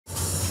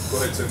Go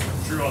ahead, Tim.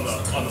 Drew, on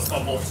the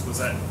fumble, was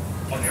that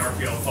on the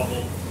RPO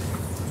fumble?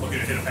 Looking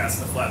to hit a pass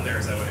in the flat there,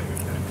 is that what it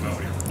come out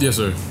with? Yes,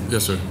 sir.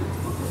 Yes, sir.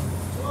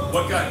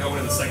 What got going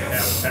in the second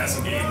half of the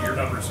passing game? Your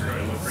numbers are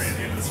going to look great at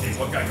the end of this game.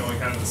 What got going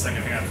kind of in the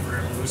second half? We were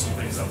able to loosen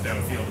things up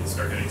downfield and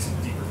start getting some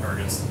deeper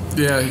targets.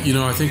 Yeah, you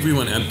know, I think we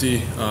went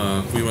empty.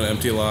 We went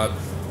empty a lot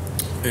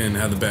and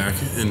had the back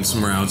in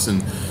some routes,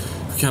 and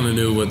we kind of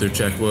knew what their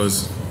check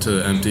was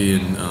to empty,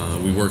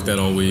 and we worked that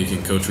all week,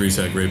 and Coach Reese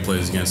had great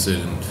plays against it,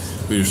 and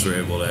we just were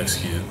able to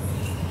execute.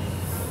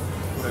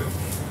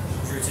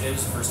 Drew, today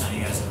was the first time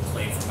you guys have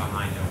played from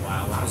behind in a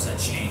while. How does that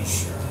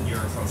change your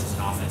approach as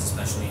an offense,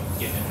 especially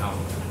given how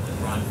the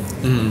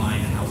run line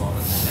and how well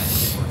that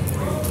is working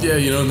for you? Yeah,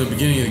 you know, in the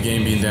beginning of the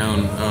game being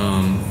down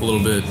a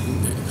little bit,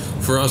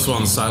 for us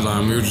on the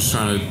sideline, we were just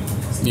trying to,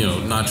 you know,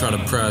 not try to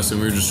press,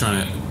 and we were just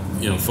trying to,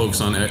 you know, focus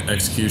on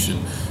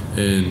execution.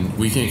 And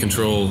we can't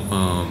control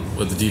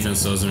what the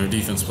defense does, and our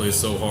defense plays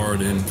so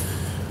hard.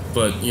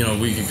 But you know,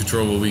 we could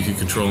control what we could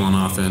control on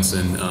offense,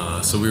 and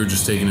so we were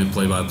just taking it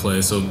play by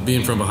play. So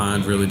being from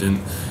behind really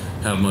didn't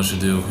have much to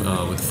do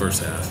with the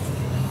first half.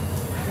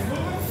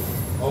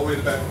 All the way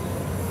to back.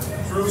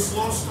 Drew,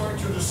 slow start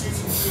to the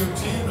season for your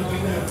team, and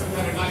then you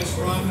had a nice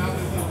run. Now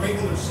that the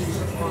regular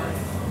season part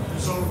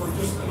is over,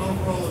 just an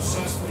overall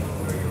assessment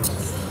of where you're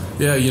at.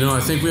 Yeah, you know, I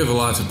think we have a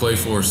lot to play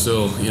for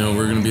still. You know,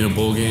 we're going to be in a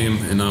bowl game,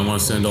 and I want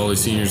to send all these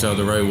seniors out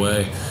the right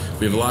way.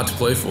 We have a lot to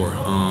play for.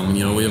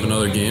 You know, we have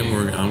another game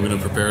where I'm going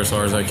to prepare as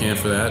hard as I can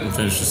for that and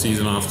finish the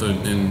season off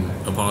in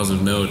a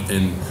positive note.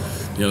 And,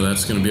 you know,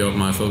 that's going to be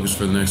my focus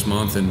for the next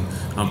month. And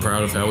I'm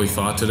proud of how we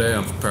fought today.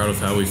 I'm proud of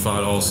how we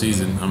fought all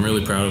season. I'm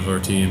really proud of our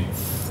team.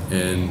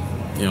 And,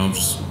 you know,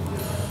 just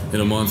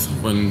in a month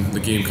when the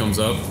game comes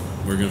up,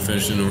 we're going to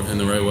finish in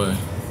the right way.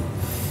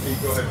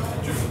 Go ahead.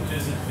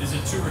 Is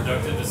it too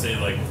reductive to say,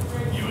 like,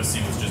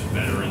 USC was just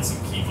better in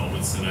some key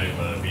moments tonight,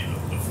 whether it be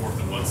the 4th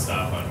and 1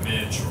 stop on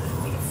Mitch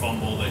or the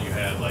fumble that you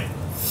had, like,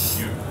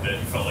 that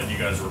you felt like you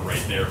guys were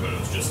right there, but it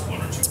was just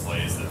 1 or 2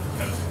 plays that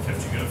kind of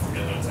kept you guys from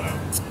getting on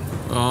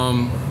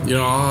time? You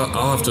know,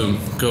 I'll have to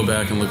go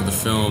back and look at the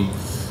film,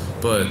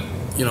 but,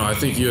 you know, I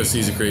think USC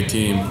is a great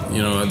team.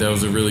 You know, that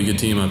was a really good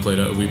team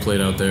we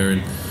played out there,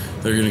 and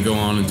they're going to go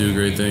on and do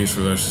great things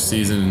for the rest of the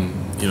season.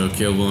 And, you know,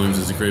 Caleb Williams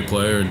is a great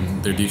player,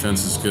 and their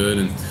defense is good.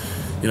 And,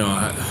 you know,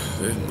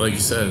 like you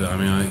said, I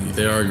mean,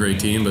 they are a great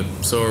team, but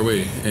so are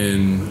we.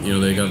 And, you know,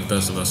 they got the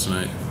best of us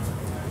tonight.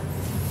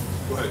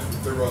 Go ahead.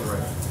 Third row on the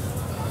right.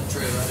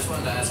 Drew, I just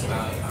wanted to ask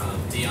about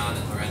Dion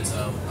and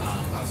Lorenzo.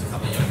 Obviously, a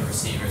couple of younger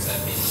receivers that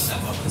made you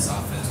step up in this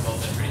offense.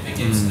 Both had pretty big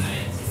games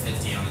tonight. You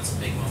fit Dion in some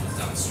big moments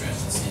down the stretch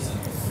this season.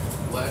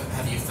 What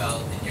have you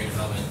felt in your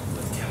development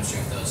with the chemistry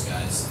of those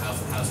guys?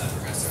 How's that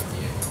progressed throughout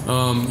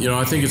the year? You know,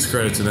 I think it's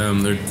credit to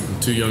them. They're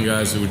 2 young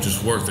guys who would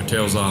just work their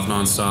tails off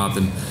nonstop,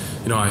 and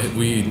you know,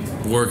 we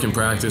work in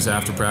practice,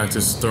 after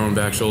practice, throwing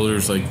back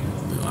shoulders. Like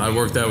I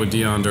worked that with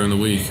Dion during the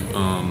week.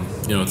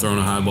 You know, throwing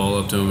a high ball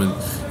up to him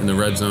in the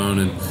red zone,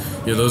 and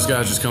you know, those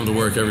guys just come to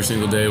work every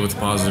single day with a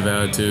positive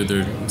attitude.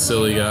 They're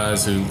silly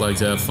guys who like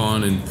to have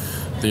fun, and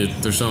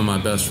they're some of my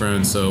best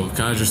friends. So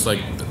kind of just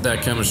like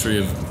that chemistry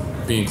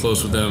of being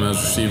close with them as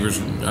receivers,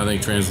 I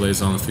think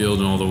translates on the field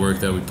and all the work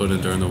that we put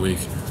in during the week.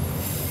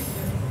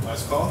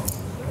 Last call.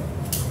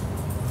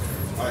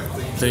 All right,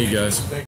 Thank you guys.